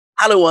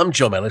Hello, I'm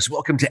John Ellis.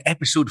 Welcome to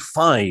episode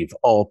 5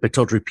 of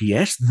Pittodrie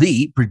PS,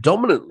 the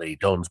predominantly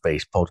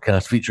Dons-based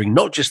podcast featuring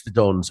not just the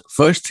Dons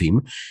first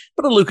team,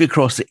 but a look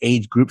across the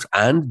age groups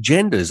and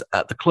genders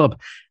at the club.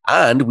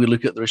 And we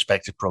look at the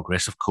respective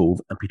progress of Cove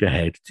and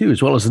Peterhead too,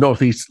 as well as the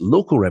North East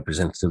local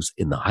representatives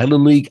in the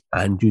Highland League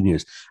and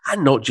juniors.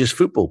 And not just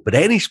football, but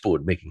any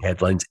sport making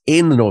headlines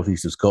in the North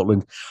East of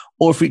Scotland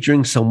or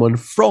featuring someone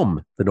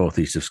from the North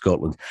East of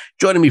Scotland.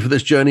 Joining me for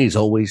this journey, as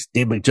always,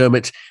 Dave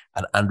McDermott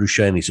and Andrew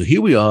Shiney. So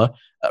here we are,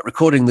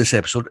 recording this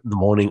episode in the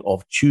morning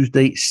of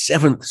Tuesday,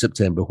 7th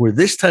September, where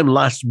this time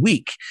last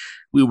week,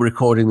 we were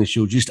recording the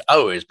show just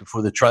hours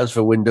before the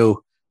transfer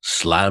window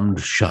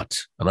slammed shut.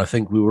 And I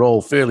think we were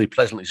all fairly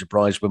pleasantly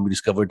surprised when we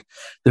discovered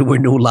there were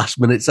no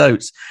last minutes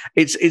outs.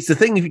 It's the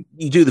thing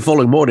you do the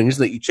following morning,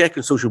 isn't it? You check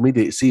on social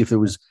media to see if there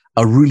was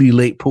a really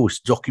late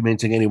post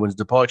documenting anyone's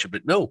departure,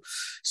 but no.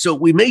 So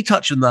we may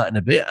touch on that in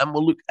a bit, and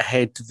we'll look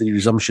ahead to the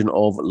resumption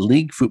of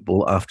league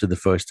football after the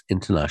first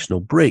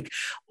international break.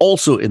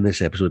 Also in this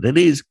episode, it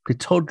is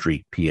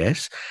Pittodrie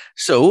PS.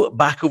 So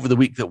back over the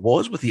week that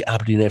was, with the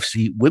Aberdeen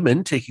FC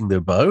women taking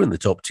their bow in the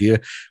top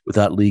tier with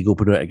that league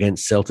opener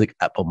against Celtic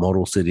at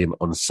Balmoral Stadium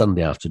on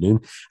Sunday afternoon,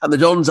 and the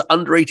Dons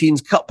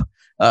Under-18s Cup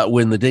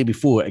win the day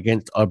before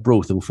against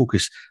Arbroath. And we'll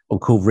focus on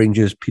Cove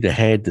Rangers,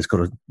 Peterhead. There's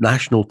got a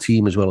national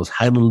team as well as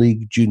Highland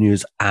League,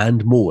 juniors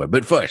and more.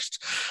 But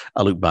first,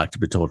 I'll look back to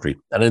Pittodrie.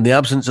 And in the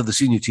absence of the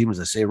senior team, as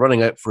I say,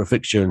 running out for a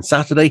fixture on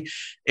Saturday,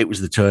 it was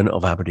the turn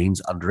of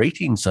Aberdeen's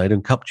Under-18 side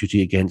on cup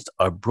duty against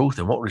Arbroath.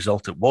 And what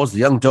result it was. The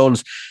young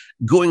Dons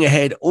going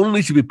ahead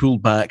only to be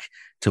pulled back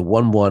to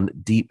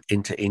 1-1 deep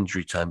into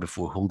injury time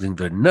before holding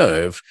their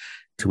nerve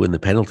to win the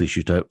penalty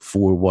shootout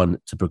 4-1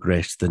 to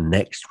progress to the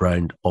next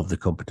round of the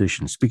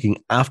competition.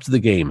 Speaking after the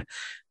game,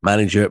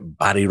 manager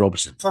Barry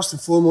Robson. First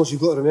and foremost,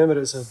 you've got to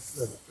remember it's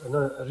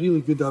a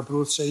really good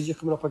Arbroath side you're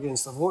coming up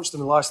against. I've watched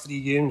them the last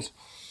 3 games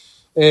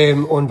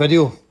on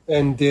video,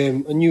 and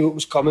I knew it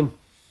was coming.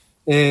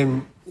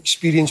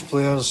 Experienced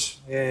players,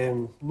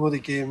 know the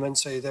game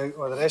inside out,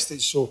 or the rest of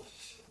it. So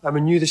I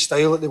knew the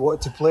style that they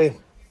wanted to play.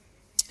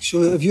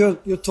 So if you're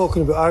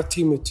talking about our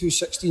team with 2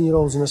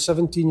 16-year-olds and a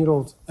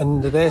 17-year-old,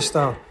 and the rest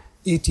are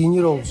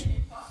 18-year-olds,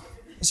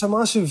 it's a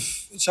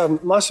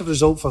massive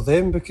result for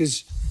them,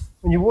 because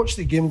when you watch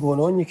the game going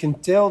on, you can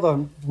tell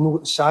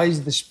the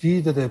size, the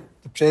speed of the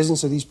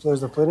presence of these players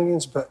they're playing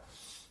against. But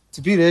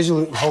to be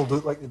resolute and hold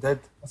out like they did,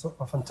 I thought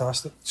were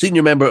fantastic.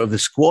 Senior member of the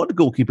squad,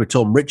 goalkeeper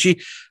Tom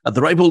Ritchie, at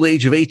the ripe old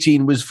age of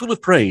 18, was full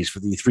of praise for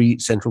the 3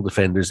 central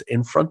defenders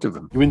in front of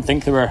him. You wouldn't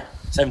think they were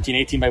 17,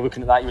 18 by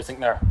looking at that. You would think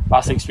they're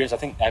vastly experienced. I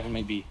think Evan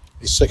might be...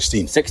 He's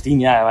 16. 16,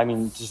 yeah. I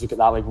mean, just look at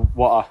that. Like,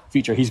 what a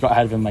future he's got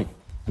ahead of him. Like,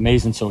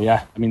 amazing. So,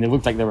 yeah. I mean, they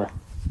looked like they were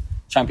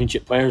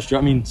championship players, do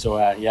you know what I mean? So,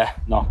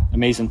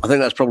 amazing. I think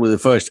that's probably the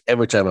first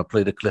ever time I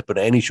played a clip on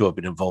any show I've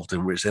been involved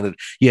in where it's ended,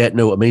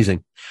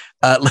 amazing.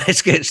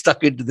 Let's get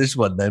stuck into this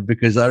one then,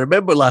 because I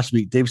remember last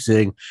week Dave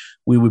saying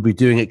we would be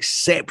doing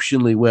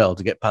exceptionally well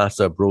to get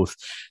past Arbroath,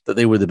 that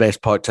they were the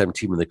best part-time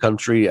team in the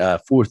country,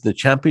 4th in the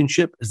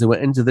championship as they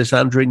went into this,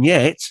 Andrew, and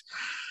yet...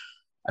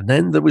 And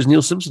then there was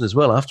Neil Simpson as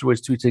well, afterwards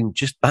tweeting,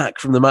 just back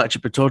from the match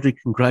at Pittodrie,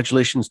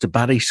 congratulations to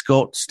Barry,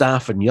 Scott,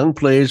 staff and young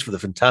players for the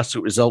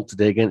fantastic result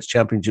today against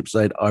Championship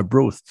side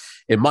Arbroath.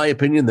 In my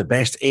opinion, the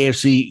best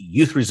AFC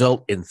youth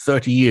result in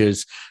 30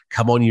 years.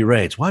 Come on, you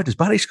Reds. Why does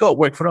Barry Scott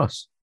work for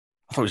us?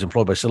 I thought he was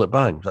employed by Sillet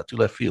Bang. Was that too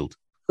left field?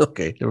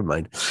 Okay, never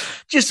mind.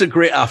 Just a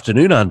great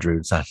afternoon, Andrew,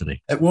 on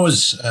Saturday. It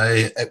was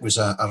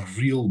a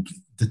real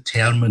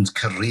determined,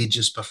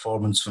 courageous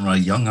performance from our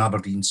young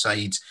Aberdeen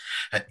side,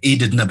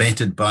 aided and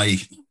abetted by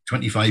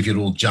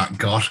 25-year-old Jack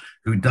Garr,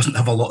 who doesn't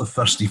have a lot of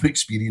first-team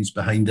experience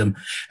behind him.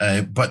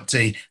 But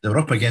they were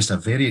up against a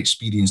very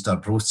experienced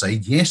Arbroath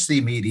side. Yes, they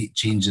made 8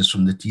 changes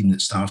from the team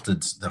that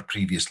started their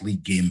previous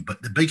league game,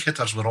 but the big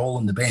hitters were all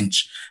on the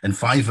bench, and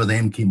 5 of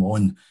them came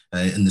on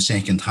in the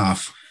second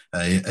half.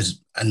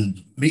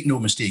 And make no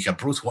mistake,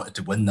 Arbroath wanted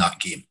to win that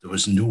game. There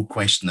was no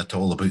question at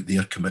all about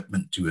their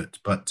commitment to it.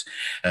 But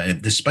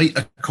despite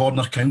a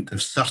corner count of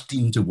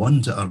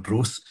 13-1 to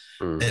Arbroath,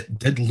 it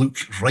did look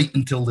right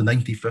until the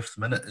 95th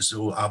minute as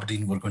though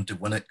Aberdeen were going to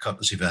win it,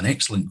 courtesy of an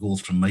excellent goal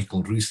from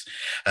Michael Ruth.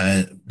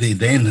 They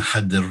then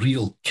had the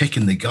real kick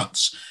in the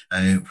guts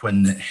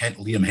when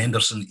Liam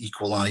Henderson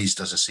equalised,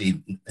 as I say,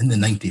 in the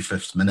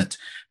 95th minute.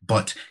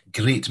 But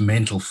great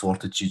mental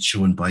fortitude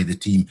shown by the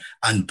team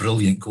and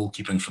brilliant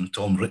goalkeeping from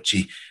Tom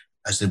Ritchie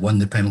as they won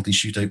the penalty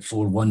shootout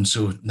 4-1.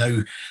 So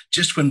now,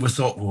 just when we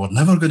thought we were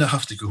never going to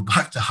have to go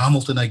back to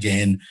Hamilton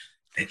again,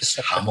 it's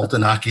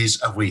Hamilton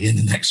Accies away in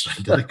the next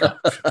round of the cup.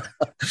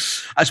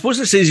 I suppose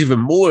it says even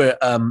more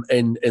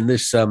in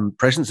this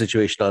present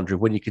situation, Andrew,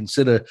 when you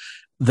consider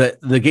that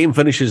the game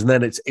finishes and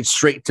then it's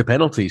straight to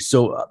penalties.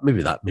 So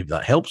maybe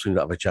that helps when you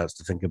don't have a chance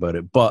to think about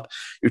it. But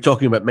you're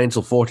talking about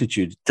mental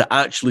fortitude. To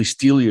actually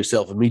steel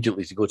yourself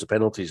immediately to go to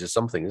penalties is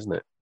something, isn't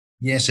it?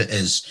 Yes, it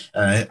is.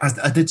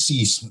 I did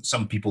see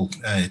some people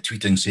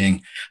tweeting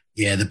saying,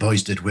 yeah, the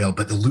boys did well,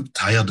 but they looked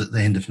tired at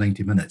the end of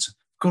 90 minutes. Of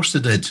course they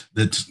did.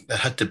 They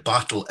had to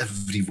battle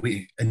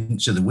every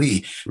inch of the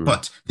way,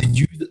 but they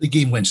knew that the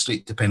game went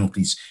straight to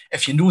penalties.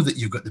 If you know that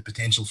you've got the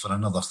potential for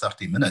another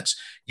 30 minutes,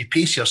 you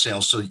pace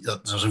yourself so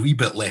there's a wee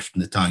bit left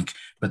in the tank.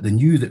 But they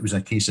knew that it was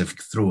a case of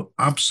throw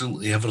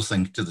absolutely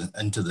everything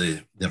into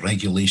the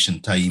regulation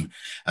time,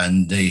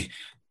 and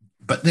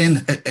but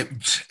then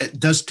it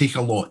does take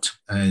a lot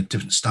to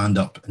stand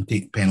up and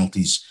take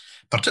penalties.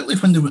 Particularly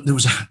when there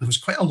was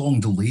quite a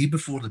long delay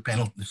before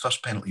the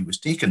first penalty was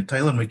taken.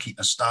 Tyler McKeithen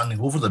is standing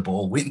over the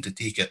ball, waiting to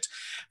take it,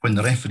 when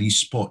the referee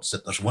spots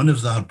that there's one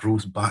of the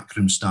Arbroath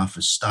backroom staff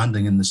is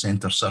standing in the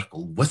centre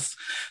circle with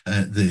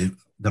the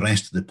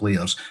rest of the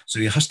players. So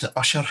he has to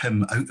usher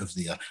him out of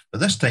there. But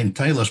this time,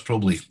 Tyler's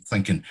probably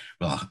thinking,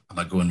 well, am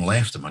I going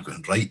left? Am I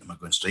going right? Am I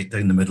going straight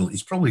down the middle?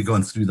 He's probably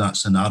gone through that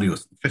scenario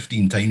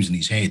 15 times in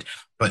his head.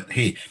 But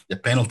hey, the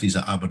penalties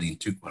that Aberdeen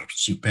took were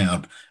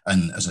superb.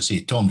 And as I say,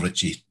 Tom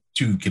Ritchie,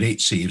 2 great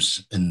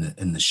saves in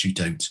the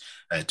shootout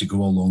to go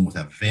along with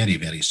a very,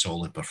 very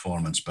solid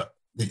performance. But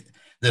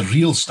the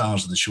real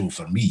stars of the show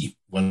for me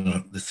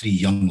were the 3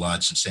 young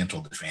lads in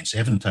central defence.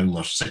 Evan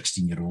Towler,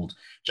 16-year-old,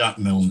 Jack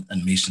Milne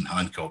and Mason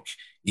Hancock,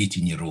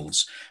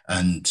 18-year-olds.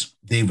 And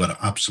they were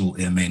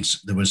absolutely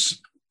immense. There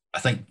was, I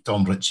think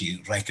Tom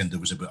Ritchie reckoned there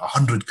was about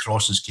 100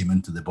 crosses came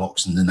into the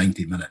box in the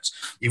 90 minutes.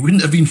 He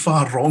wouldn't have been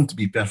far wrong, to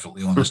be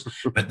perfectly honest,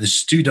 but they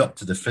stood up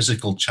to the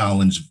physical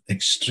challenge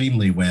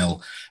extremely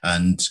well.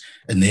 And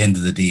in the end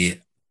of the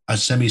day,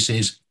 as Simi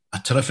says, a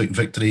terrific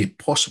victory,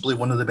 possibly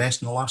one of the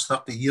best in the last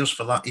 30 years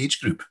for that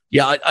age group.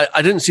 Yeah,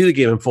 I didn't see the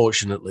game,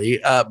 unfortunately.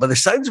 But the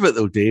sounds of it,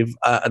 though, Dave,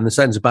 and the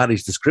sounds of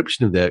Barry's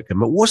description of the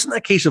outcome, it wasn't a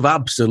case of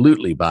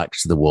absolutely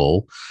backs to the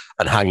wall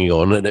and hanging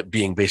on and it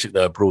being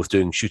basically Arbroath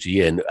doing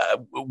shooty in,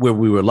 where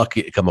we were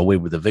lucky to come away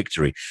with a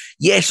victory.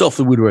 Yes, off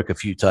the woodwork a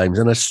few times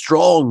and a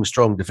strong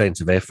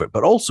defensive effort,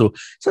 but also it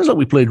sounds like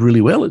we played really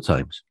well at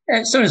times. Yeah,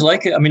 it sounds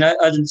like it. I mean, I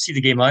didn't see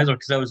the game either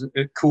because I was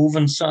at Cove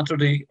on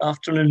Saturday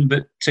afternoon,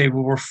 but we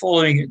were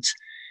following it.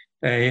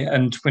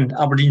 And when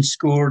Aberdeen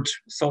scored,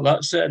 thought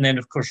that's it. And then,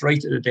 of course,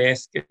 right at the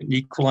death, getting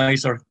the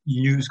equaliser,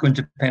 you knew it was going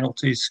to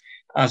penalties,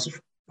 as,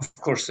 of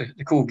course,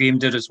 the Cove game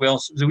did as well.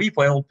 So it was a wee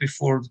while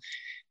before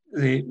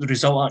the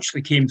result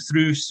actually came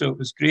through. So it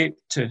was great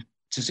to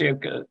say,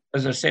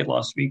 as I said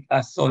last week,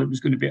 I thought it was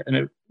going to be, and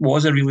it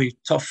was a really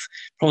tough,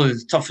 probably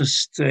the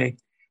toughest,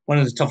 one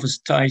of the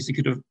toughest ties they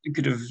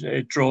could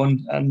have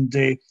drawn. And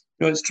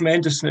it's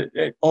tremendous, and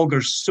it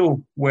augurs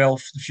so well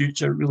for the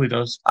future. It really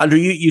does. Andrew,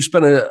 you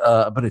spent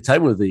a bit of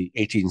time with the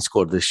 18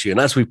 squad this year, and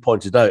as we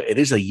pointed out, it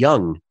is a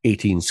young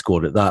 18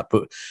 squad at that.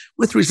 But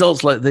with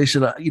results like this,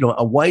 and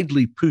a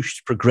widely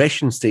pushed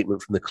progression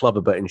statement from the club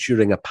about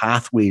ensuring a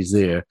pathway is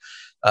there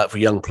for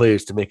young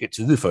players to make it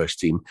to the first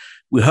team,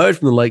 we heard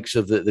from the likes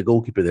of the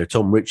goalkeeper there,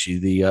 Tom Ritchie,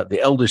 the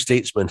elder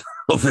statesman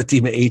of the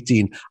team at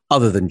 18,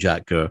 other than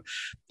Jack Kerr.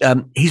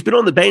 He's been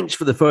on the bench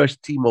for the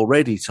first team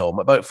already, Tom,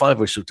 about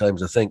 5 or so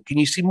times, I think. Can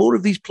you see more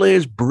of these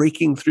players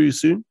breaking through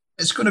soon?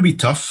 It's going to be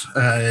tough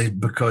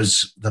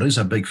because there is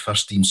a big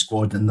first team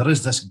squad and there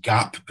is this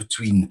gap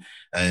between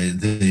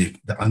the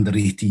under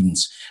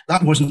 18s.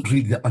 That wasn't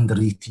really the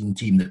under 18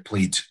 team that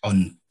played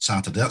on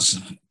Saturday.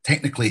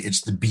 Technically,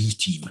 it's the B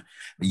team.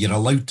 You're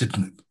allowed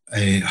to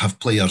have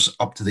players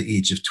up to the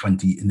age of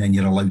 20 and then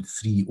you're allowed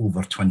 3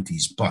 over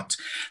 20s. But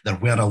there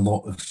were a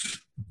lot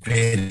of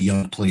very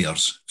young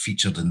players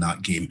featured in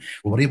that game.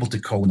 We were able to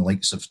call in the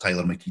likes of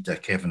Tyler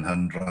McKeithen, Kevin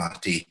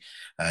Hanratty,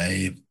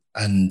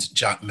 and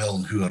Jack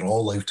Milne, who are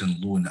all out on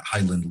loan at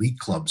Highland League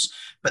clubs.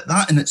 But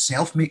that in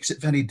itself makes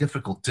it very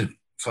difficult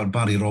for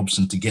Barry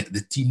Robson to get the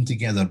team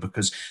together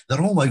because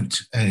they're all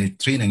out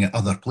training at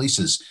other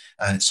places.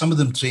 Some of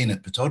them train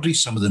at Pittodrie,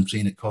 some of them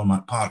train at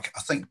Cormac Park.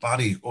 I think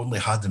Barry only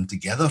had them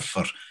together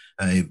for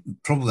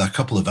probably a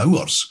couple of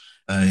hours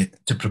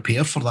to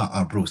prepare for that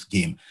Arbroath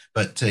game.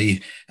 But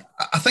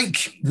I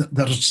think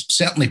there's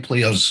certainly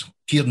players,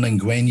 Kieran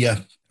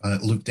Ngwenya,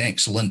 looked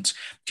excellent.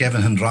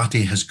 Kevin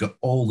Hanratty has got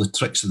all the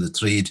tricks of the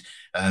trade.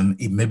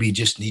 He maybe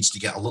just needs to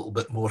get a little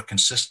bit more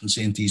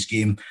consistency into his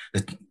game.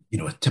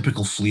 A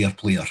typical flair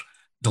player.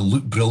 They'll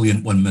look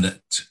brilliant 1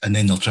 minute and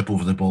then they'll trip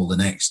over the ball the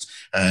next.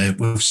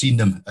 We've seen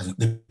them.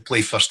 They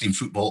play first team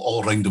football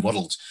all around the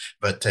world.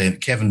 But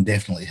Kevin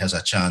definitely has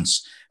a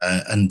chance.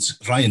 And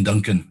Ryan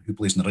Duncan, who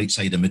plays on the right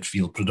side of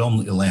midfield,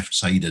 predominantly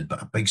left-sided,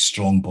 but a big,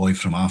 strong boy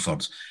from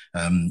Afford.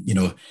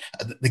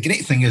 The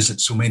great thing is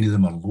that so many of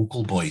them are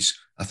local boys.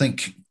 I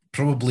think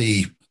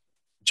probably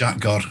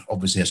Jack Gurr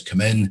obviously has come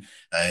in.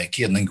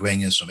 Kieran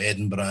Ngwenya is from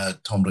Edinburgh.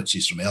 Tom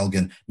Ritchie's from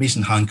Elgin.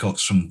 Mason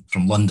Hancock's from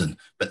London.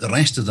 But the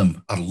rest of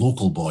them are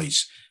local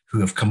boys who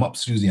have come up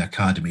through the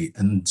academy.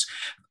 And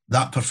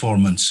that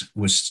performance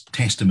was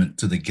testament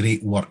to the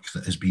great work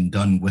that has been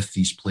done with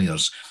these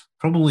players,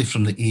 probably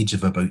from the age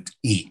of about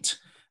 8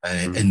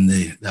 in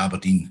the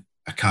Aberdeen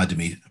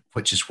Academy,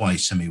 which is why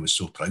Simi was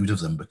so proud of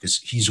them, because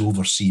he's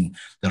overseen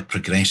their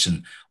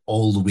progression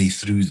all the way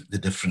through the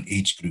different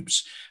age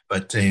groups.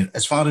 But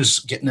as far as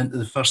getting into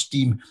the first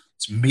team,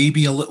 It's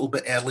maybe a little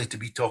bit early to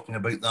be talking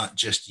about that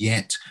just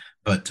yet,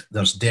 but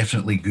there's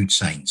definitely good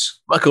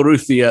signs. Michael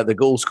Ruth, the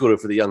goal scorer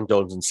for the Young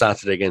Dons on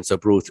Saturday against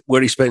Arbroath,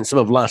 where he spent some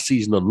of last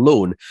season on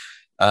loan,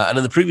 and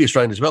in the previous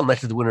round as well,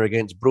 netted the winner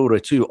against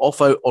Brora too.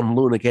 Off out on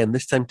loan again,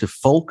 this time to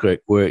Falkirk,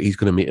 where he's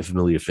going to meet a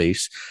familiar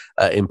face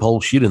in Paul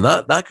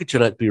Sheeran. That could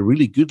turn out to be a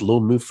really good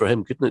loan move for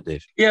him, couldn't it,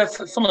 Dave? Yeah,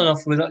 funnily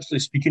enough, I was actually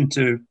speaking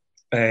to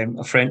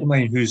a friend of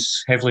mine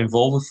who's heavily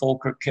involved with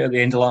Falkirk at the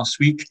end of last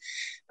week,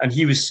 and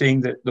he was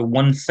saying that the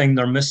one thing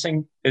they're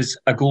missing is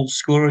a goal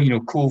scorer.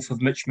 Cove of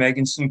Mitch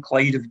Megginson,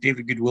 Clyde of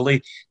David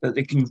Goodwillie, that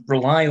they can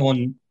rely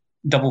on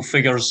double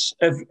figures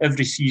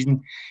every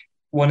season,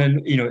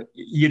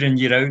 year in,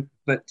 year out.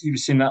 But he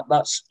was saying that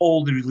that's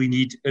all they really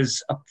need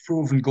is a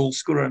proven goal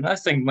scorer. And I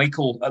think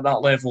Michael at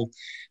that level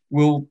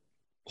will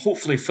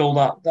hopefully fill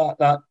that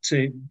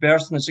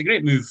berth. And it's a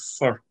great move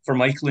for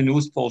Michael. He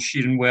knows Paul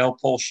Sheeran well.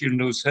 Paul Sheeran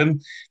knows him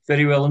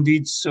very well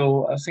indeed.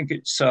 So I think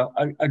it's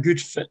a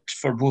good fit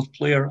for both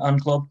player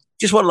and club.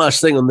 Just one last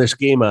thing on this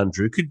game,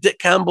 Andrew. Could Dick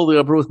Campbell, the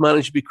Arbroath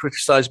manager, be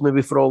criticised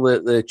maybe for all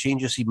the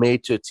changes he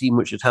made to a team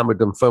which had hammered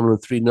Dunfermline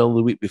 3-0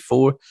 the week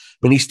before?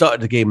 He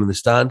started the game in the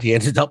stand. He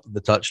ended up at the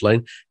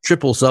touchline,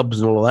 triple subs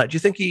and all of that. Do you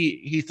think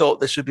he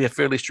thought this would be a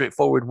fairly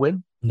straightforward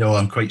win? No,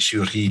 I'm quite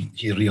sure he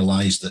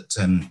realised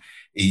that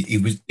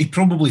he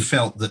probably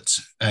felt that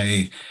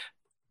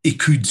he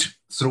could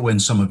throw in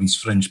some of his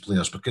fringe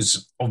players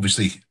because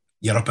obviously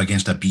you're up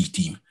against a B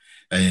team.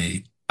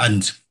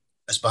 And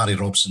as Barry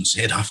Robson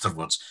said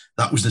afterwards,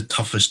 that was the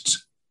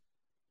toughest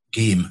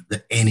game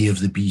that any of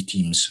the B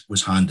teams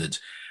was handed.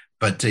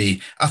 But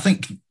I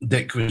think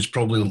Dick was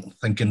probably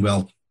thinking,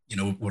 well,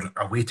 we're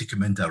away to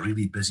come into a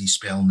really busy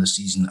spell in the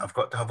season. I've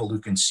got to have a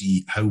look and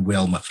see how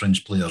well my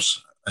fringe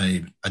players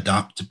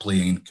adapt to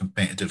playing in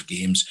competitive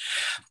games.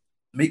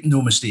 Make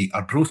no mistake,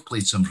 Arbroath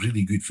played some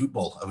really good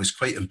football. I was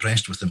quite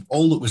impressed with them.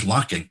 All that was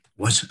lacking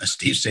was, as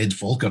Dave said,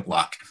 Falkirk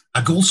lack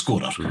a goal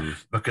scorer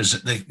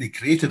because they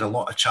created a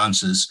lot of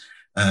chances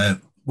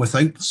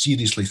without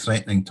seriously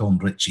threatening Tom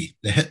Ritchie.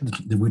 They hit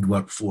the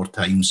woodwork 4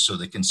 times, so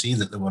they can say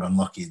that they were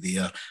unlucky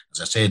there. As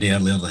I said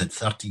earlier, they had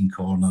 13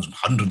 corners,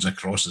 hundreds of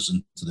crosses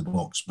into the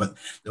box, but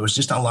there was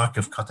just a lack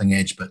of cutting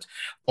edge. But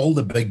all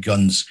the big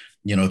guns,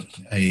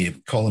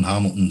 Colin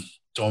Hamilton,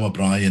 Tom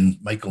O'Brien,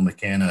 Michael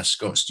McKenna,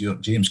 Scott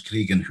Stewart, James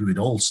Cregan, who had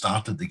all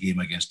started the game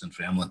against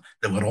Dunfermline,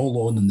 they were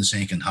all on in the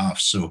second half.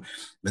 So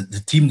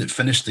the team that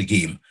finished the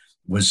game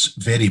was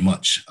very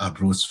much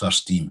Arbroath's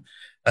first team.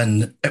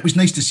 And it was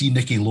nice to see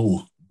Nicky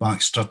Lowe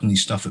back strutting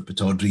his stuff at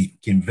Pittodrie.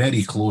 Came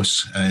very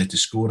close to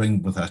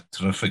scoring with a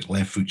terrific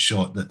left foot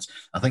shot that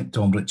I think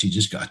Tom Ritchie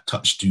just got a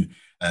touch to,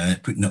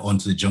 putting it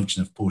onto the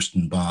junction of post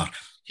and bar.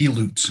 He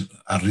looked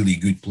a really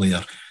good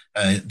player.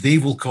 They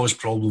will cause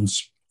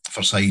problems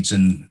for sides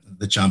in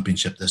the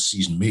Championship this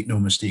season, make no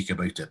mistake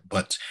about it.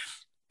 But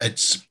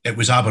it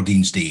was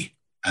Aberdeen's day,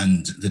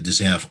 and they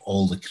deserve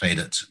all the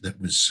credit that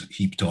was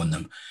heaped on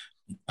them.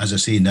 As I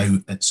say now,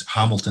 it's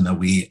Hamilton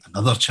away,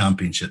 another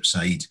Championship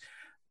side.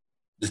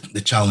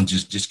 The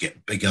challenges just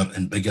get bigger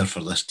and bigger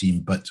for this team.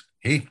 But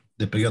hey,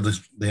 the bigger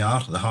they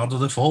are, the harder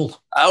they fall.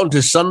 On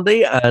to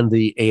Sunday, and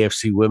the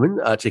AFC women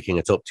are taking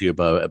a top tier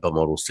bow at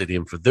Balmoral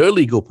Stadium for their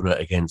league opener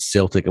against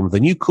Celtic, and with a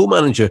new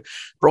co-manager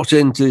brought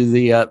into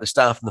the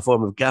staff in the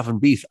form of Gavin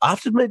Beath. I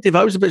have to admit, Dave,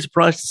 I was a bit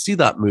surprised to see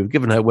that move,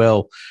 given how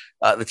well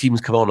the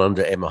team's come on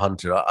under Emma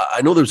Hunter.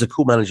 I know there was a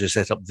co-manager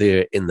set up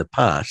there in the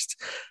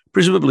past,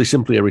 presumably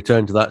simply a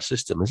return to that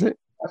system, is it?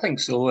 I think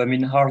so. I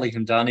mean, Harley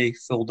Hamdani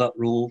filled that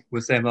role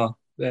with Emma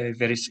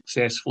very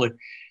successfully.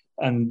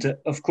 And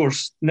of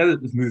course, now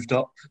that they've moved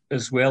up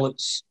as well,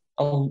 it's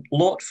a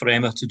lot for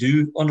Emma to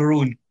do on her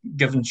own,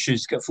 given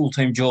she's got a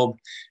full-time job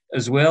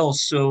as well.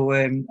 So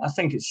I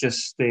think it's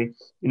just,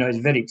 it's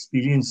very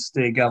experienced,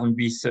 Gavin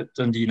Beath at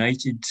Dundee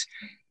United.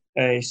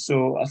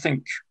 So I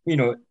think,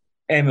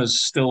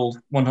 Emma's still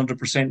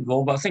 100%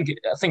 involved, but I think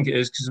it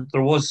is, because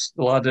there was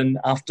the lad in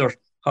after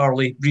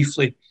Harley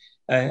briefly,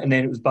 and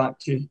then it was back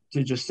to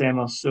just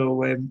Emma. So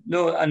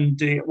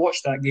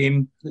watched that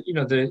game.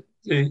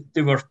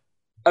 They were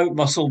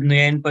out-muscled in the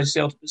end by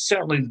Celtic.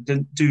 Certainly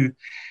didn't do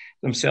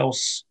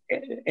themselves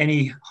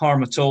any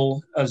harm at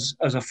all as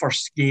a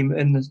first game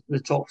in the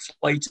top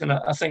flight, and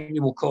I think they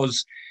will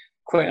cause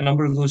quite a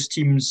number of those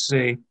teams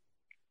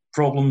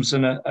problems,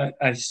 and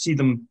I see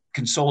them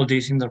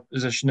consolidating their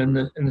position in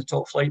the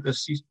top flight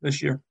this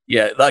year.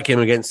 Yeah, that game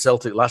against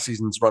Celtic, last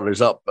season's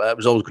runners-up, it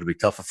was always going to be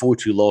tough. A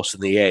 4-2 loss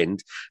in the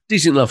end.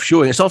 Decent enough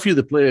showing. I saw a few of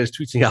the players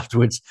tweeting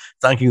afterwards,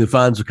 thanking the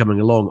fans for coming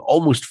along.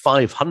 Almost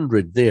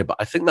 500 there, but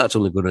I think that's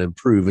only going to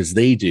improve as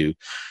they do.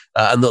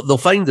 And they'll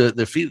find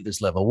their feet at this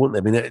level, won't they?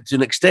 I mean, to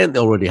an extent they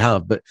already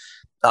have, but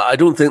I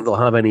don't think they'll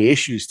have any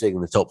issues staying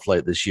in the top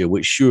flight this year,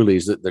 which surely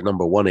is their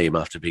number one aim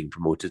after being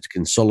promoted, to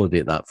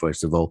consolidate that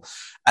first of all.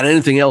 And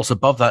anything else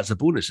above that's a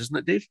bonus, isn't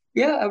it, Dave?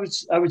 Yeah,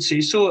 I would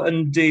say so.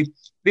 And bear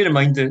in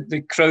mind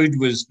the crowd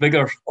was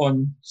bigger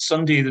on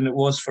Sunday than it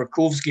was for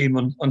Cove's game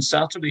on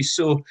Saturday.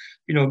 So,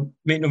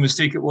 make no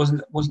mistake, it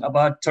wasn't a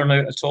bad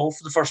turnout at all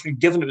for the first week,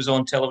 given it was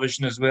on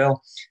television as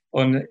well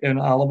in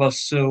Alaba.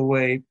 So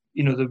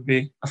there'd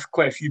be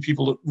quite a few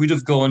people that would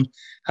have gone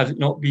had it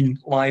not been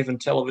live on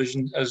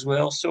television as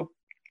well. So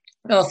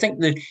I think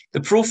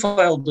the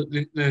profile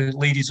that the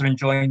ladies are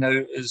enjoying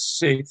now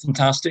is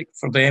fantastic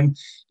for them.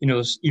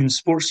 Even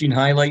sports scene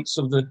highlights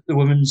of the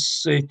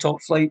women's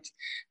top flight.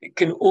 It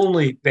can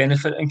only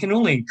benefit and can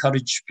only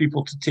encourage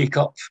people to take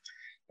up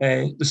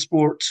the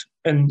sport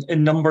in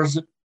numbers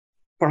that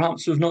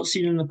perhaps we've not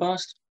seen in the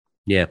past.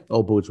 Yeah,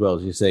 all bodes well,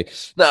 as you say.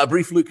 Now, a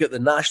brief look at the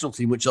national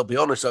team, which I'll be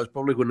honest, I was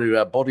probably going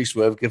to body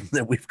swerve, given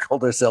that we've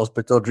called ourselves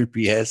Pittodrie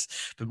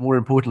PS, but more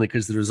importantly,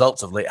 because the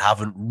results of late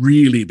haven't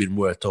really been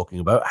worth talking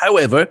about.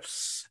 However,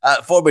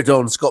 former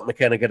Don Scott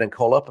McKenna getting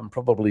call up, and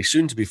probably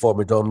soon to be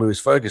former Don Lewis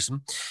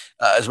Ferguson,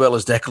 as well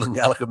as Declan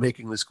Gallagher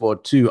making the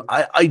squad too.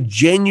 I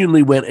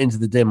genuinely went into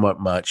the Denmark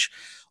match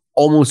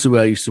almost the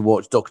way I used to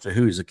watch Doctor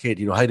Who as a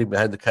kid, hiding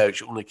behind the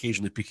couch, only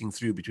occasionally peeking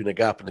through between a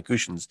gap in the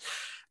cushions.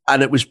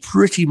 And it was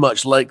pretty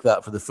much like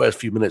that for the first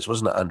few minutes,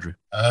 wasn't it, Andrew?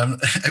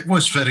 It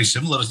was very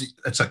similar.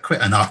 It's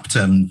quite an apt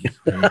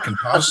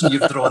comparison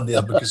you've drawn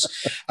there,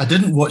 because I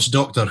didn't watch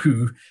Doctor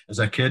Who as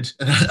a kid.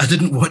 I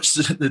didn't watch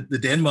the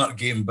Denmark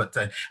game, but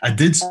I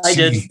did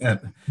see...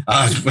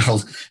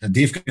 well,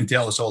 Dave can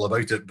tell us all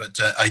about it, but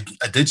I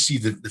did see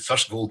the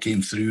first goal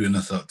came through and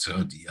I thought,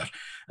 oh dear.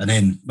 And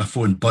then my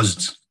phone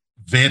buzzed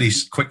very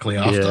quickly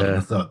after, and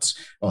I thought,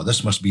 oh,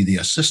 this must be the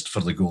assist for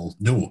the goal.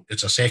 No,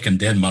 it's a second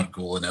Denmark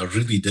goal, and I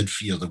really did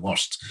fear the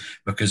worst,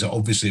 because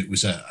obviously it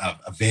was a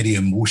very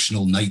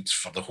emotional night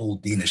for the whole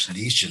Danish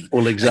nation.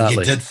 Well, exactly.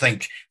 And you did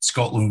think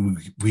Scotland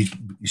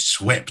would be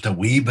swept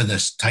away by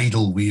this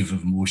tidal wave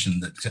of emotion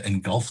that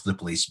engulfed the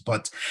place.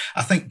 But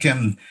I think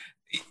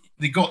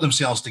they got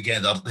themselves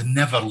together. They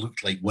never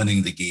looked like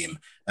winning the game,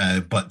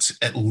 but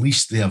at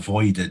least they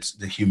avoided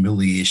the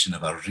humiliation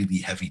of a really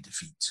heavy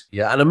defeat.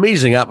 Yeah, an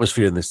amazing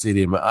atmosphere in the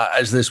stadium,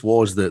 as this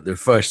was their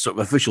first sort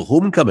of official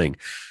homecoming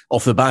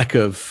off the back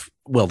of,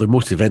 well, their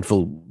most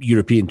eventful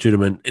European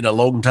tournament in a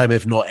long time,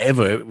 if not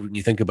ever, when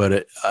you think about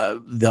it,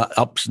 the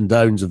ups and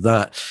downs of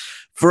that,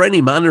 for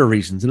any manner of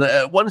reasons. And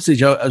at one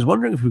stage, I was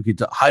wondering if we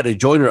could hire a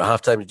joiner at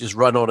halftime to just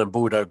run on and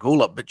board our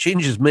goal up, but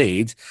changes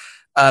made.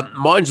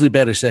 Marginally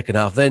better second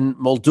half. Then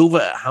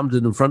Moldova at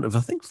Hampden in front of, I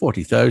think,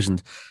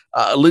 40,000.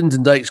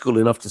 Lyndon Dykes goal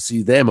enough to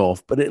see them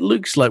off, but it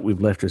looks like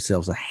we've left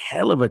ourselves a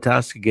hell of a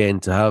task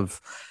again to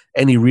have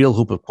any real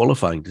hope of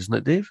qualifying, doesn't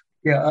it, Dave?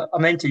 Yeah, I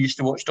meant to used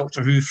to watch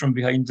Doctor Who from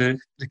behind the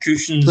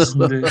cushions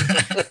and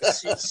the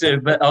seats,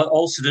 but I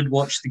also did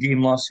watch the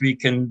game last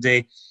week, and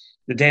the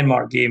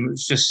Denmark game. It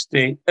was just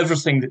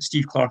everything that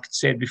Steve Clarke had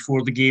said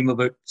before the game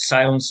about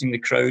silencing the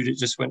crowd. It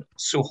just went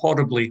so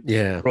horribly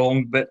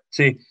wrong. But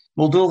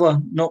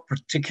Moldova, not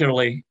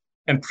particularly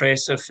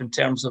impressive in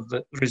terms of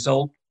the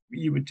result.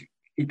 You would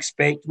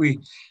expect we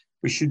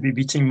should be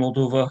beating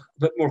Moldova a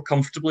bit more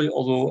comfortably,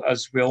 although,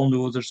 as we all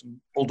know, there's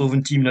a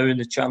Moldovan team now in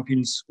the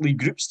Champions League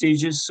group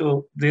stages,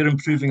 so they're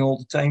improving all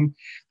the time.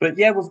 But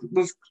yeah,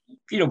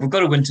 we've got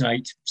to win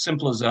tonight.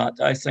 Simple as that.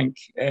 I think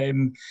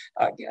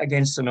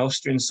against an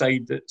Austrian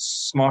side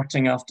that's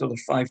smarting after the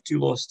 5-2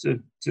 loss to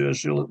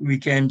Israel at the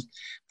weekend.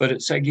 But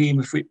it's a game,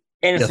 if we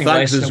anything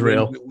less than win,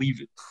 we'll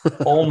leave it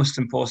almost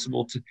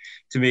impossible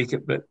to make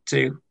it. But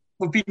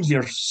we've been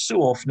here so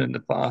often in the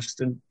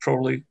past, and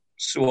probably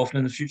so often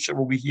in the future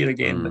we'll be here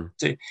again.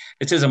 But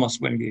it is a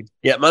must-win game.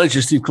 Yeah,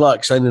 manager Steve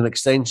Clarke signed an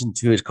extension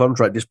to his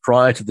contract just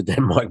prior to the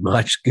Denmark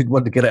match. Good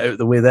one to get it out of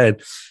the way then.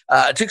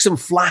 It took some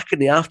flack in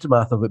the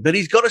aftermath of it, but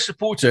he's got a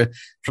supporter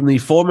from the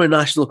former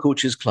National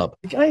Coaches Club.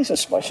 The guy's a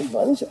smashing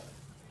manager,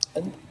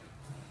 and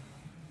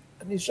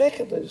his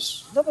record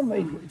is, never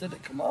mind what he did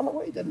at Kilmarnock,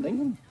 what he did in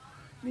England.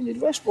 I mean, in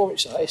West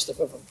Bromwich, the highest I've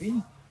ever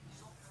been.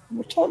 And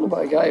we're talking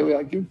about a guy with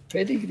a good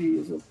pedigree,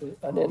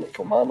 and then at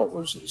Kilmarnock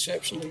was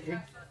exceptionally good.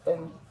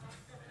 And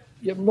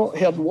you've not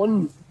heard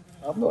one,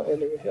 I've not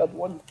anyway heard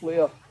one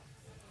player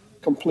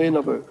complain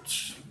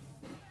about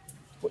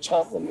what's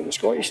happening with the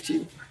Scottish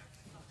team.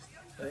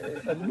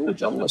 And no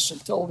journalists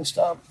until they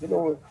start,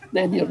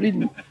 then you're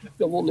reading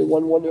they've only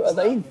won 1 out of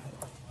 9.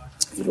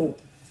 And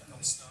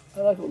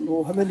I don't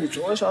know how many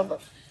draws are there.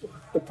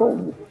 They're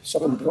probably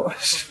 7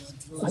 draws.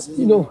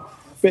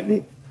 But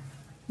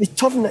they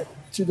turn it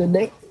to the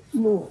neck.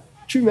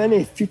 Too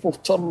many people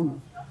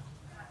turn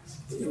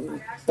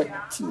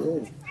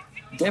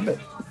debit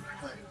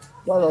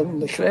rather than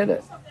the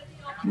credit.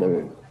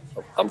 Now,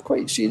 I'm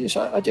quite serious.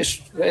 I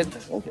just read, I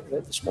think I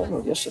read this morning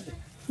or yesterday,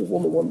 we've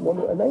only won 1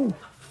 out of 9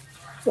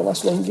 the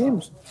last 9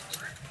 games.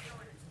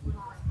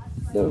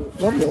 Now,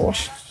 we haven't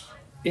lost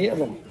 8 of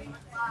them.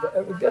 But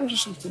it would be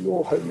interesting to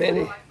know how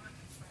many,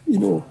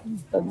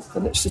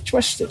 and it's the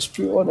twist that's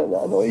put on it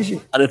that annoys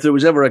you. And if there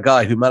was ever a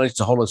guy who managed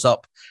to haul us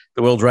up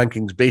the world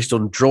rankings based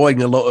on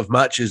drawing a lot of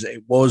matches,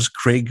 it was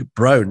Craig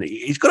Brown.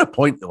 He's got a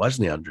point though,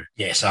 hasn't he, Andrew?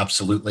 Yes,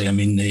 absolutely. I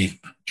mean,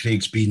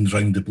 Craig's been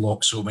round the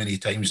block so many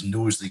times,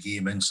 knows the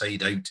game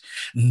inside out,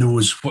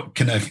 knows what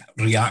kind of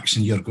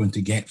reaction you're going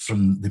to get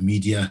from the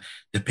media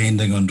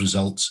depending on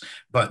results.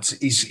 But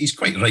he's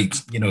quite right.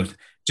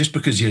 Just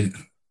because you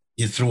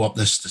you throw up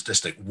this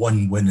statistic,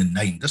 1 win in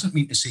 9, doesn't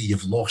mean to say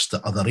you've lost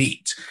the other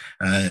 8.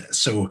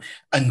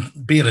 And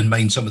bear in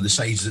mind some of the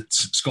sides that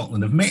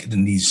Scotland have met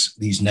in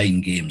these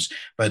 9 games.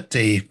 But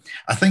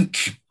I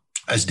think,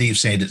 as Dave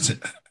said,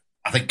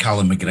 I think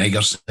Callum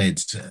McGregor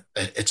said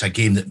it's a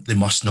game that they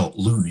must not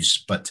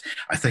lose, but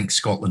I think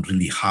Scotland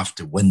really have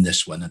to win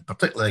this one, and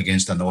particularly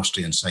against an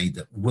Austrian side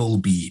that will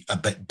be a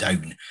bit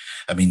down.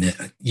 I mean,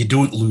 you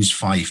don't lose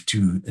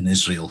 5-2 in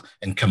Israel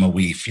and come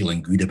away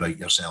feeling good about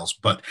yourselves,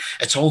 but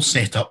it's all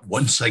set up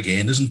once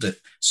again, isn't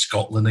it?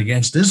 Scotland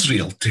against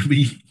Israel to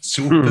be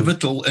so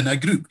pivotal in a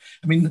group.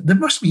 I mean, they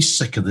must be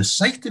sick of the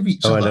sight of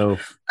each other. I know.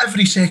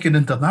 Every second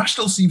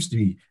international seems to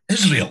be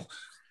Israel.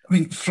 I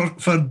mean,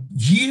 for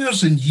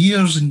years and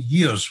years and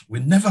years,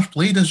 we never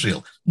played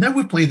Israel. Now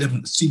we play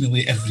them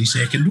seemingly every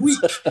second week.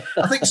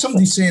 I think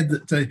somebody said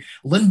that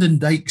Lyndon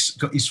Dykes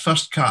got his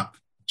first cap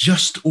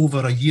just over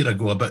a year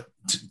ago, about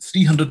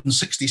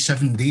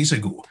 367 days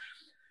ago.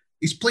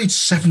 He's played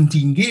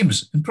 17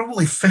 games, and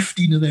probably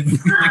 15 of them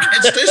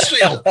against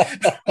Israel.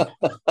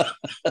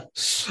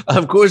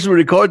 Of course, we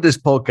record this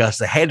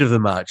podcast ahead of the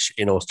match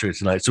in Austria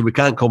tonight, so we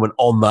can't comment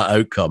on that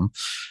outcome.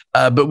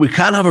 But we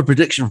can have a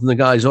prediction from the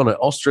guys on it.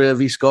 Austria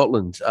v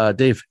Scotland.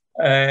 Dave?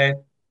 2-1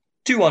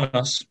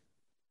 us.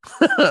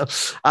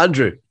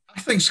 Andrew?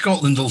 I think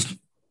Scotland will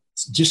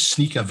just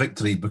sneak a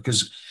victory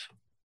because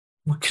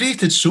we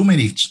created so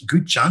many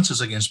good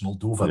chances against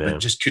Moldova, but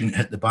just couldn't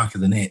hit the back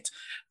of the net.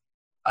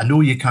 I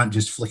know you can't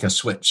just flick a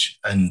switch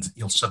and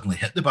you'll suddenly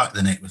hit the back of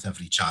the net with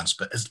every chance,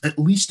 but at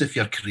least if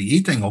you're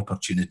creating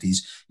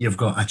opportunities, you've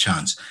got a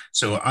chance.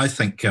 So I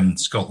think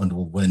Scotland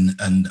will win,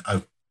 and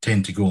I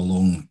tend to go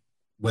along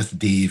with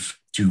Dave,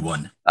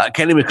 2-1.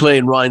 Kenny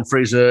McLean, Ryan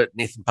Fraser,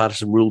 Nathan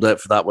Patterson ruled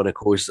out for that one, of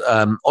course.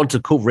 On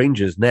to Cove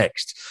Rangers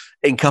next.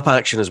 In cup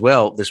action as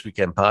well this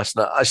weekend past.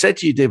 Now, I said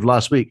to you, Dave,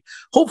 last week,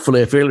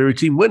 hopefully a fairly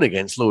routine win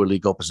against lower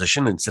league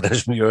opposition in St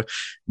Edmundsmuir,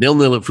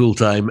 0-0 at full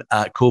time,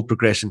 Cove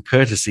progressing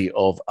courtesy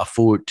of a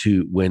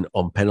 4-2 win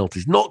on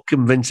penalties. Not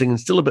convincing, and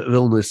still a bit of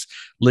illness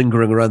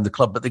lingering around the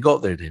club, but they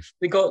got there, Dave.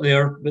 They got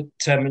there, but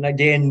and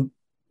again,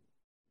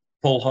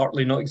 Paul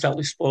Hartley not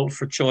exactly spoiled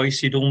for choice.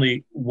 He'd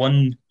only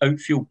one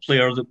outfield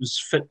player that was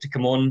fit to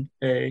come on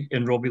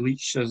in Robbie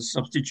Leach as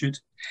substitute.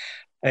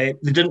 They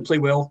didn't play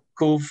well,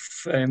 Cove.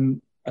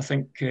 I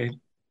think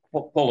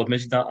Paul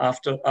admitted that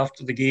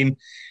after the game.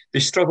 They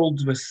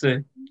struggled with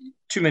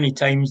too many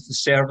times. The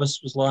service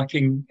was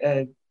lacking.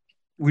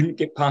 Wouldn't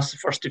get past the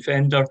first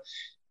defender.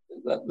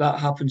 That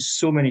happens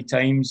so many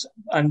times.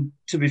 And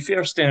to be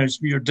fair, St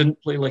Edmundsmuir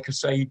didn't play like a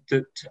side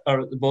that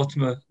are at the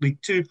bottom of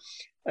League Two.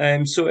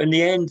 So in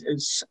the end,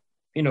 it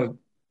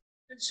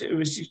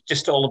was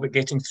just all about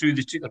getting through.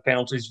 They took their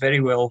penalties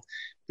very well,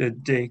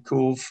 the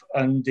Cove,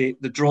 and the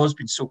draw's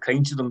been so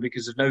kind to them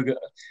because they've now got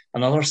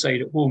another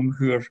side at home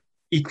who are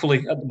equally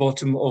at the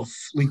bottom of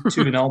League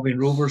Two in Albion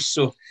Rovers.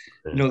 So,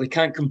 they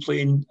can't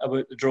complain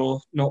about the draw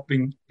not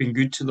being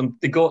good to them.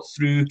 They got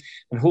through,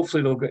 and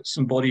hopefully they'll get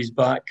some bodies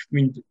back. I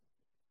mean,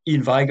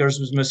 Ian Vigurs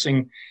was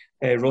missing.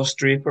 Ross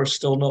Draper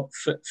still not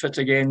fit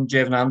again.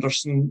 Jevon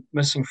Anderson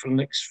missing for the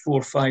next 4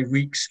 or 5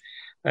 weeks.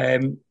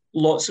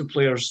 Lots of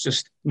players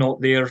just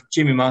not there.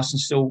 Jamie Masson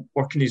still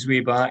working his way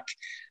back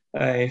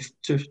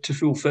to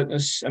full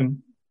fitness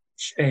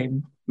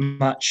and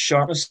match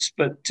sharpness.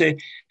 But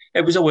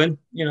it was a win.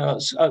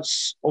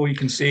 That's all you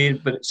can say.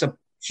 But it's a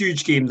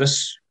huge game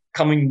this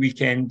coming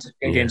weekend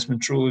against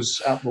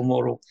Montrose at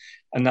Balmoral.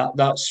 And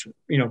that's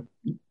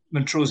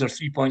Montrose are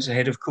 3 points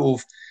ahead of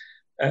Cove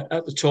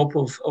at the top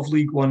of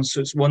League One. So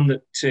it's one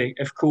that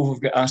if Cove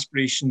have got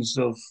aspirations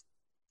of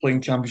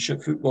playing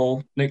championship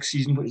football next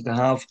season, which they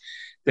have,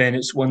 then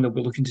it's one they'll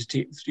be looking to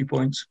take the 3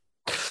 points.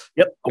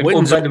 Yep.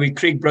 By the way,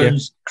 Craig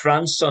Brown's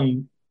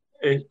grandson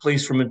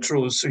plays for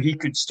Montrose, so he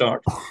could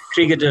start.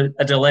 Craig had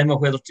a dilemma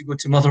whether to go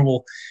to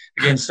Motherwell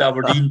against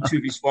Aberdeen, two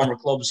of his former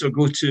clubs, or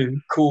go to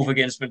Cove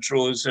against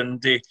Montrose,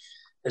 and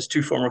his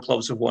two former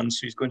clubs have won,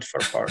 so he's going to Fir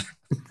Park.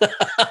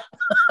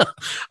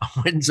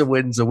 A win's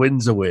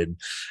a win.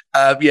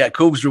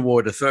 Cove's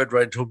reward, a third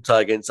round home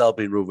tie against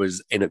Albion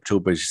Rovers in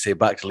October, as you say,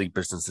 back to league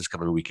business this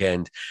coming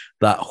weekend.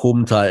 That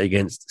home tie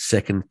against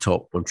second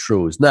top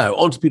Montrose. Now,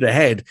 on to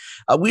Peterhead,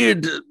 a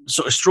weird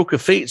sort of stroke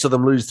of fate, so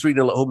them lose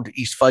 3-0 at home to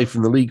East Fife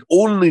in the league,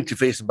 only to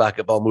face them back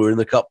at Balmoor in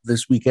the Cup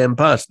this weekend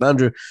past. And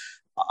Andrew,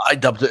 I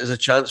dubbed it as a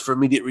chance for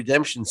immediate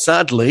redemption.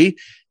 Sadly,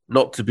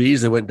 not to be,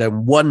 as they went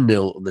down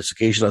 1-0 on this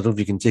occasion. I don't know if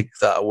you can take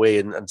that away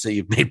and say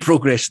you've made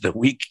progress in a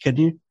week, can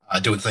you? I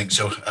don't think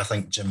so. I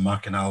think Jim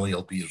McInally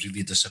will be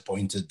really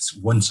disappointed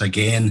once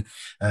again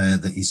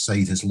that his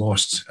side has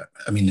lost.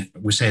 I mean,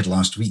 we said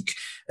last week,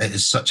 it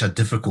is such a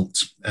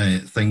difficult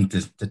thing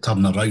to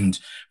turn around.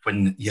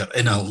 When you're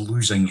in a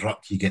losing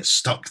ruck, you get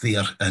stuck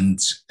there and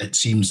it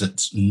seems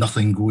that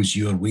nothing goes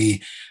your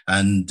way.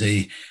 And,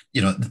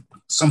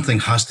 something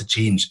has to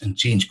change, and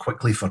change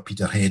quickly for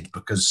Peterhead,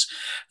 because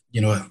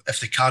if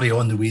they carry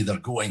on the way they're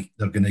going,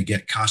 they're going to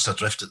get cast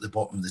adrift at the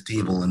bottom of the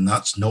table, and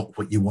that's not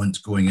what you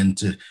want going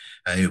into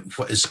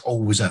what is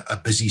always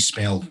a busy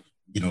spell,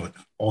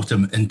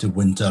 autumn into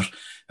winter.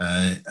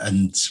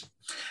 And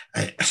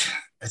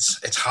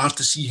It's hard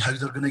to see how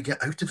they're going to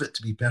get out of it,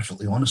 to be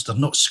perfectly honest. They're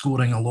not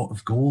scoring a lot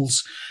of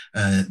goals.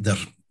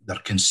 They're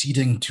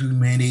conceding too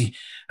many,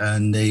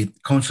 and the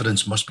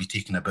confidence must be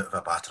taking a bit of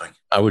a battering.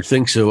 I would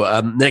think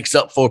so. Next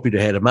up for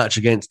Peterhead, a match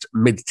against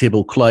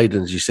mid-table Clyde,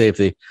 and as you say, if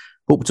they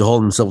hope to haul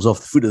themselves off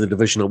the foot of the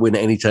division and win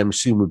anytime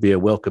soon would be a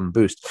welcome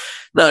boost.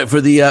 Now,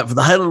 for the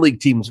Highland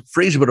League teams,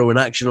 Fraserburgh in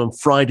action on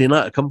Friday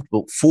night, a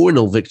comfortable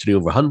 4-0 victory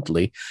over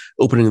Huntly,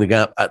 opening the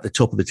gap at the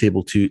top of the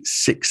table to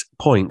 6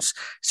 points.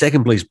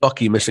 Second place,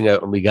 Buckie, missing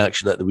out on league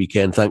action at the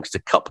weekend thanks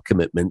to cup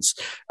commitments.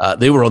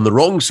 They were on the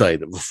wrong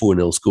side of a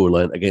 4-0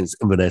 scoreline against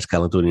Inverness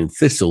Caledonian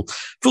Thistle.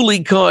 Full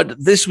league card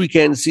this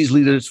weekend sees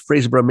leaders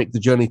Fraserburgh make the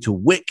journey to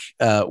Wick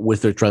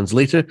with their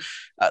translator.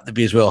 They'd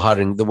be as well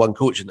hiring the one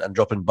coach and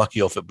dropping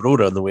Buckie off at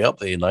Broda on the way up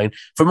the A9.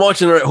 For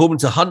Martin are at home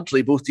to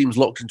Huntly, both teams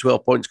locked in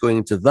 12 points going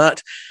into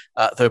that.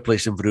 Third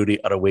place in Inverurie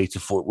are away to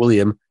Fort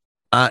William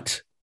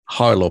at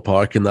Harlow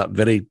Park in that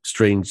very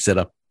strange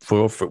setup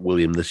for Fort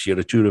William this year.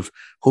 A tour of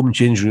home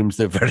change rooms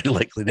they're very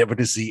likely never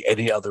to see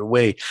any other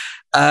way.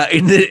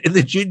 In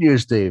the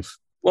juniors, Dave.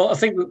 Well, I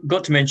think we've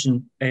got to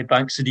mention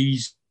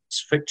Banksidee's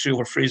victory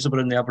over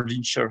Fraserburgh in the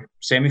Aberdeenshire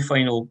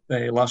semi-final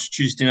last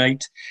Tuesday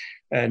night.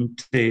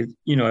 And they,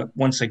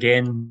 once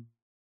again,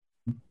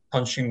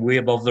 punching way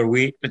above their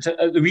weight. But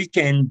at the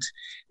weekend,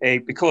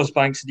 because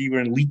Banksidee were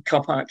in League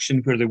Cup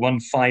action where they won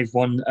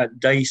 5-1 at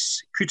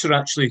Dice, Cooter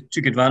actually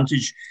took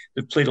advantage.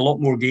 They've played a lot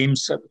more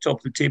games at the top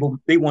of the table.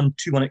 They won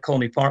 2-1 at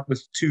Colony Park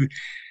with 2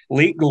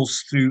 late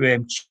goals through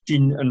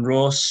Sheen and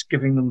Ross,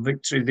 giving them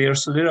victory there.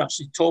 So they're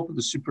actually top of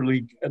the Super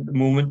League at the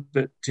moment.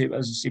 But as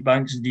I say,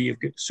 Banksidy have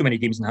got so many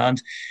games in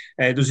hand.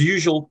 There's the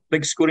usual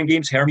big scoring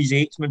games. Hermes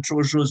 8,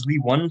 Montrose Rosalie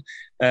 1,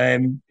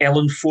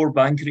 Ellen 4,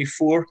 Bankery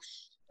 4.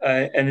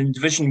 And in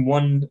Division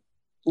 1,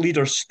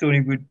 leaders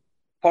Stonywood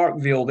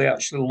Parkvale, they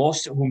actually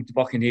lost at home to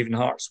Buckenhaven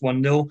Hearts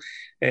 1-0.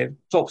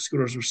 Top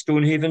scorers were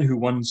Stonehaven, who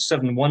won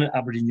 7-1 at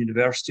Aberdeen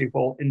University,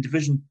 while in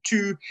Division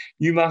 2,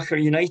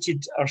 Newmacher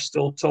United are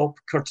still top,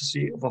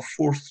 courtesy of a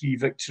 4-3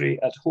 victory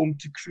at home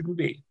to Cruden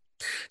Bay.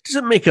 Does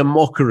it make a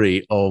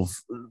mockery of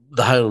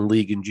the Highland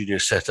League and junior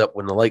setup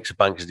when the likes of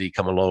Banksidy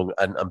come along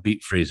and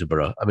beat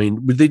Fraserburgh? I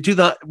mean, would they do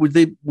that? Would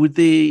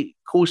they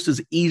coast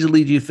as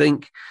easily, do you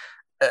think,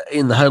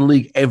 in the Highland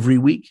League every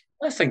week?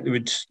 I think they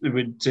would.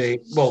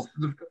 Well,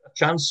 they've got a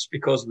chance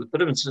because of the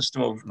pyramid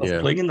system of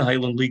playing in the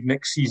Highland League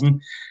next season.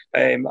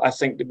 I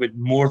think they would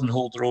more than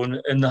hold their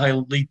own in the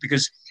Highland League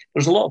because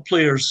there's a lot of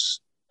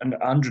players, and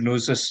Andrew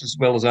knows this as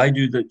well as I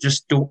do, that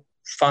just don't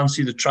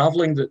fancy the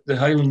travelling that the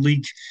Highland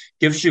League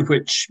gives you,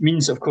 which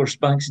means, of course,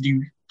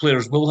 Banksidy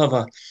players will have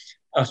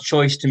a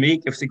choice to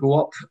make if they go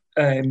up.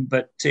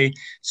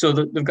 So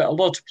they've got a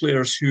lot of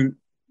players who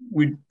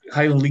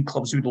Highland League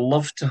clubs would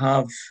love to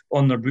have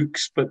on their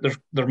books, but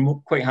they're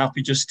quite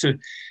happy just to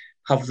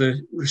have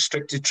the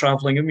restricted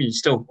travelling. I mean,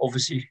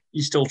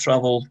 you still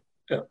travel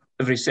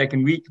every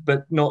second week,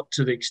 but not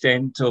to the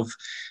extent of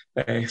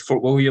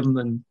Fort William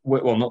and,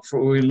 well, not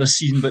Fort William this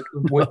season, but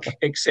Wick,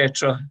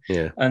 etc.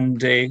 Yeah.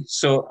 And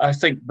so I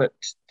think, but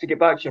to get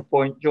back to your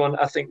point, John,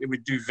 I think they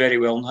would do very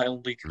well in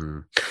Highland League.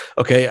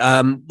 Okay,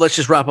 let's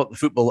just wrap up the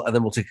football and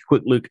then we'll take a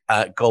quick look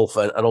at golf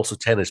and also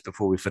tennis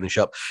before we finish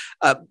up.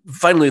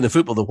 Finally, in the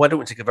football, though, why don't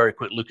we take a very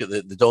quick look at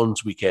the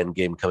Dons weekend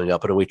game coming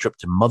up, an away trip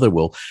to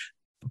Motherwell.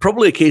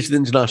 Probably a case of the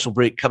international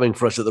break coming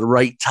for us at the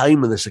right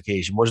time on this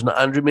occasion, wasn't it,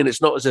 Andrew? I mean,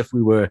 it's not as if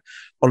we were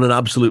on an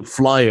absolute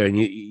flyer and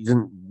you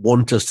didn't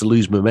want us to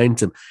lose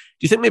momentum. Do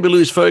you think maybe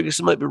Lewis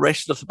Ferguson might be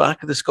rested off the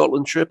back of the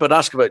Scotland trip? I'd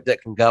ask about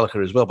Declan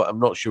Gallagher as well, but I'm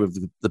not sure of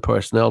the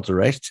personnel to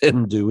rest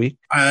him, do we?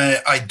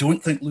 I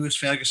don't think Lewis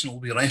Ferguson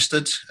will be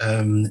rested.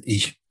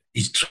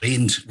 He's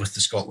trained with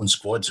the Scotland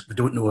squad. We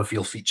don't know if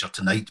he'll feature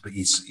tonight, but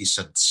he's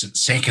had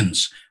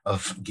seconds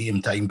of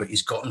game time, but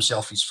he's got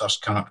himself his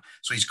first cap.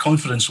 So his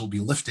confidence will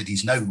be lifted.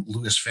 He's now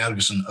Lewis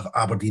Ferguson of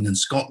Aberdeen in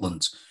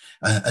Scotland.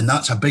 And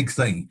that's a big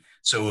thing.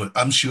 So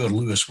I'm sure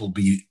Lewis will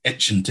be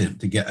itching to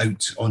get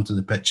out onto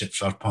the pitch at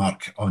Fir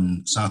Park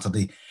on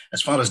Saturday.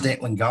 As far as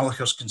Declan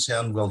Gallagher's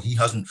concerned, well, he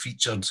hasn't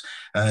featured.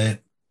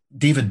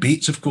 David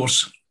Bates, of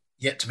course,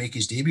 yet to make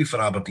his debut for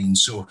Aberdeen.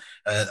 So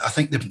I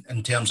think that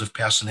in terms of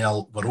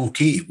personnel, we're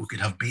okay. We could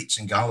have Bates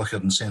and Gallagher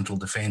in central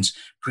defence,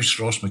 push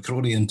Ross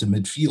McCrory into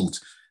midfield.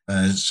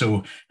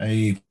 So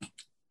I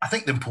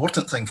think the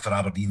important thing for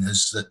Aberdeen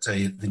is that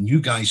the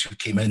new guys who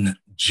came in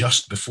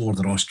just before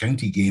the Ross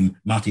County game,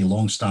 Matty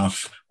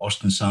Longstaff,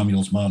 Austin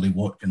Samuels, Marley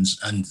Watkins,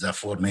 and the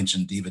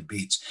aforementioned David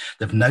Bates,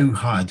 they've now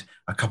had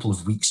a couple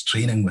of weeks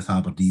training with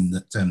Aberdeen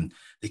that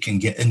they can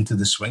get into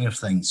the swing of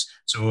things.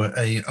 So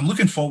I'm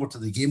looking forward to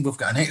the game. We've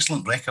got an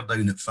excellent record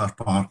down at Fir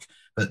Park,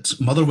 but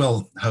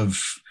Motherwell have,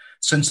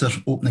 since their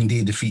opening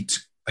day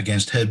defeat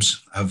against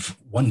Hibs, have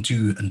won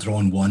 2 and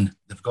drawn 1.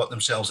 They've got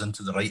themselves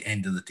into the right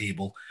end of the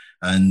table.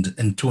 And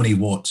in Tony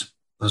Watt,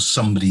 there's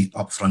somebody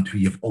up front who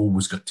you've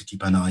always got to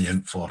keep an eye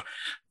out for.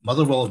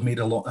 Motherwell have made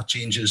a lot of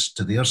changes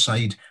to their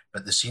side,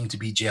 but they seem to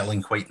be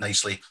gelling quite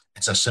nicely.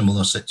 It's a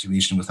similar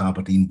situation with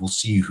Aberdeen. We'll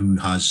see who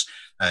has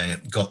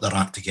got their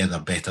act together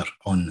better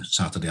on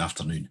Saturday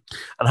afternoon.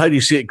 And how do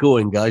you see it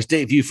going, guys?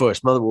 Dave, you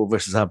first. Motherwell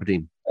versus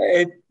Aberdeen.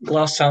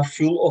 Glass half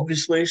full,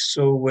 obviously.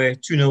 So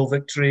 2-0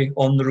 victory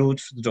on the road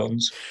for the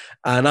Dons.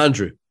 And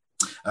Andrew?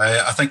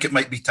 I think it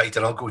might be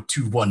tighter. I'll go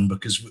 2-1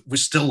 because we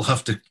still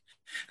have to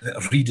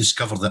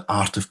rediscover the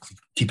art of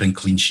keeping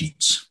clean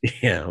sheets.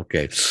 Yeah,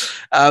 okay.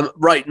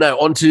 Right, now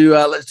on to,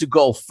 let's do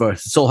golf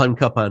first. Solheim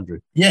Cup, Andrew.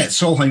 Yeah,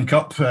 Solheim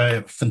Cup,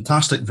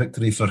 fantastic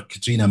victory for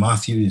Katrina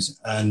Matthews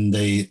and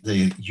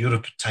the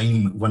Europe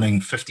time winning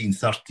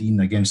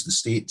 15-13 against the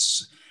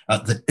States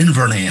at the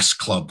Inverness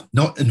Club.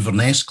 Not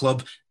Inverness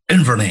Club,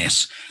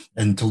 Inverness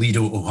in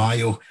Toledo,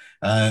 Ohio.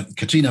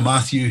 Katrina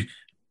Matthew,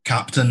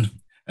 captain,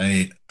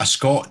 a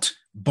Scot,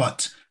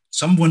 but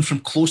someone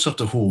from closer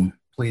to home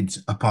played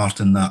a part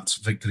in that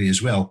victory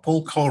as well.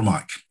 Paul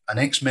Cormack, an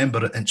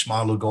ex-member at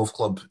Inchmarlow Golf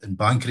Club in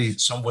Bankery,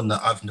 someone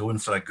that I've known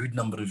for a good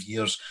number of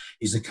years.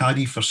 He's the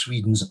caddy for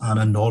Sweden's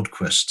Anna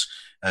Nordqvist,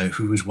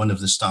 who was one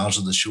of the stars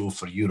of the show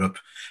for Europe.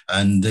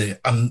 And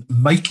I'm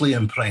mightily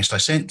impressed. I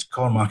sent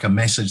Cormack a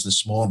message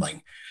this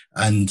morning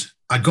and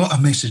I got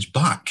a message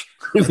back.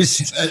 He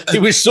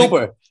was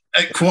sober.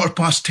 At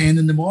 10:15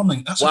 in the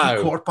morning. That's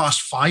wow. Like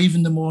 5:15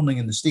 in the morning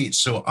in the States.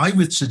 So I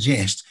would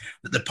suggest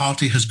that the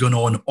party has gone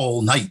on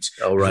all night.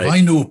 All right. If I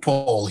know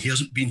Paul, he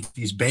hasn't been to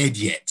his bed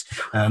yet.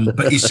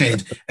 But he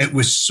said it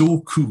was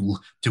so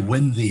cool to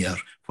win there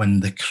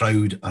when the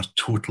crowd are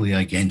totally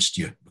against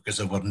you, because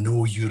there were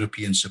no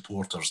European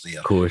supporters there.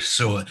 Of course.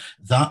 So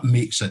that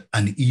makes it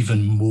an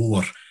even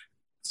more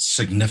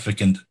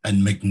significant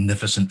and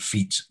magnificent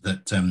feat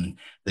that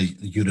the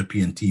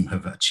European team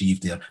have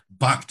achieved there.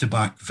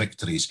 Back-to-back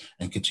victories,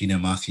 and Katrina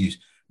Matthews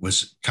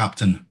was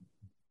captain.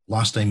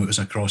 Last time it was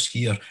across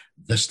here.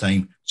 This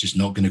time she's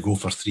not going to go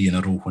for 3 in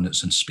a row when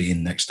it's in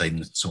Spain next time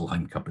the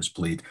Solheim Cup is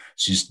played.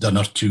 She's done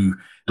her 2,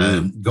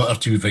 got her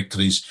 2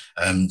 victories.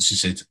 She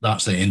said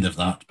that's the end of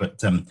that.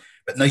 But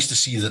nice to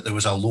see that there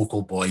was a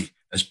local boy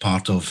as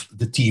part of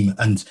the team,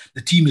 and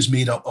the team is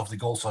made up of the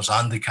golfers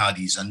and the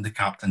caddies and the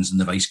captains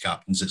and the vice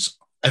captains. It's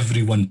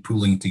everyone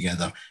pulling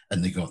together,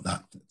 and they got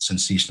that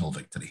sensational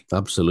victory.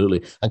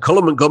 Absolutely. And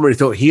Colin Montgomery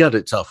thought he had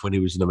it tough when he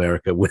was in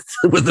America with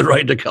the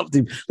Ryder Cup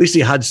team. At least he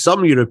had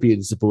some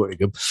Europeans supporting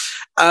him.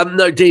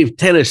 Now, Dave,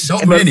 tennis.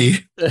 Not many.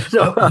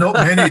 Not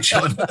many,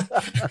 John.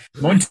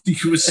 Monty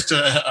was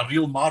a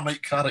real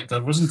Marmite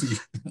character, wasn't he?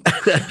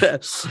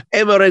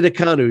 Emma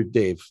Raducanu,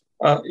 Dave.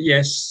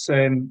 Yes,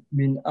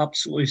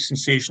 absolutely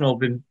sensational.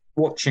 I've been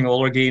watching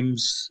all our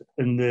games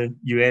in the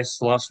US,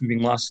 the last one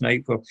being last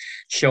night, where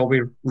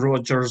Shelby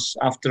Rogers,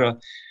 after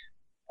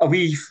a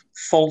wee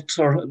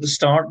falter at the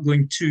start,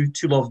 going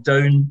 2-love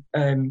down,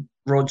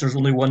 Rogers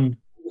only won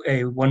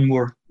one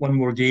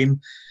more game,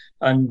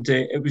 and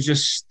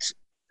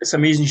it's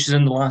amazing. She's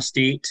in the last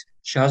 8.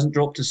 She hasn't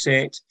dropped a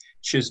set.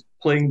 She's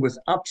playing with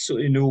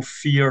absolutely no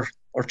fear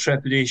or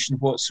trepidation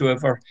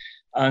whatsoever,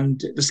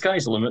 and the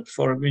sky's the limit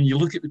for her. When you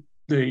look at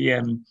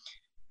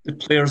the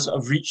players that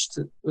have reached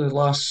the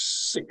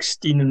last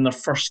 16 in their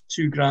first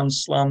 2 Grand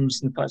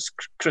Slams in the past,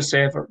 Chris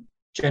Evert,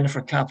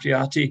 Jennifer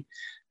Capriati,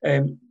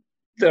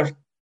 they're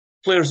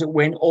players that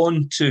went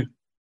on to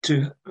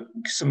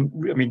some.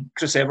 I mean,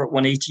 Chris Evert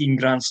won 18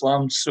 Grand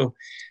Slams. So,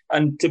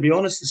 and to be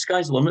honest, the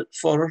sky's the limit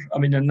for her. I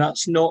mean, and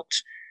that's not.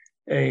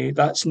 I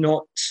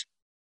don't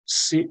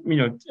say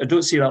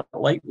that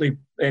lightly,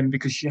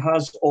 because she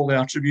has all the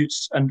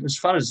attributes. And as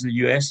far as the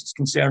US is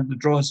concerned, the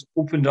draw has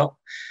opened up.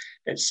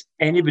 It's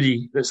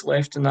anybody that's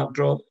left in that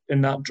draw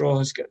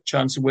has got a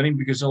chance of winning,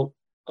 because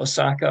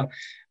Osaka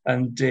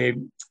and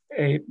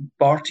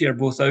Barty are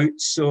both out.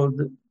 So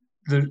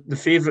the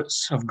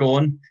favourites have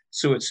gone.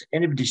 So it's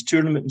anybody's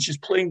tournament, and she's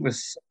playing with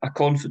a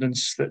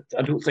confidence that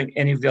I don't think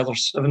any of the other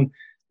 7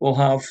 will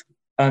have.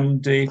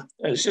 And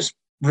it's just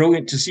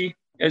brilliant to see.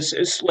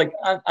 It's like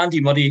Andy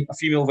Murray, a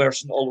female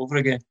version all over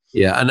again.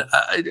 Yeah, and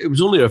it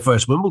was only her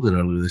first Wimbledon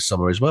earlier this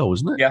summer as well,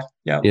 wasn't it?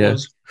 Yeah, it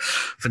was.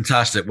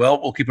 Fantastic.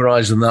 Well, we'll keep our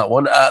eyes on that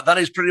one. That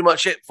is pretty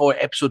much it for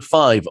episode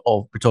 5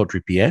 of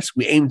Pittodrie PS.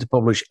 We aim to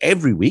publish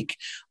every week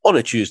on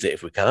a Tuesday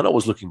if we can,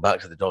 always looking back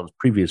to the Dons'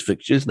 previous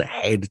fixtures and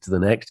ahead to the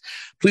next.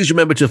 Please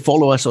remember to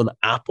follow us on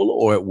Apple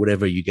or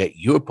wherever you get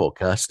your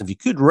podcasts. And if you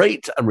could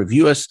rate and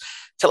review us,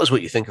 tell us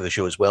what you think of the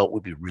show as well.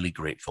 We'd be really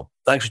grateful.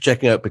 Thanks for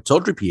checking out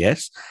Pittodrie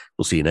PS.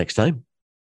 We'll see you next time.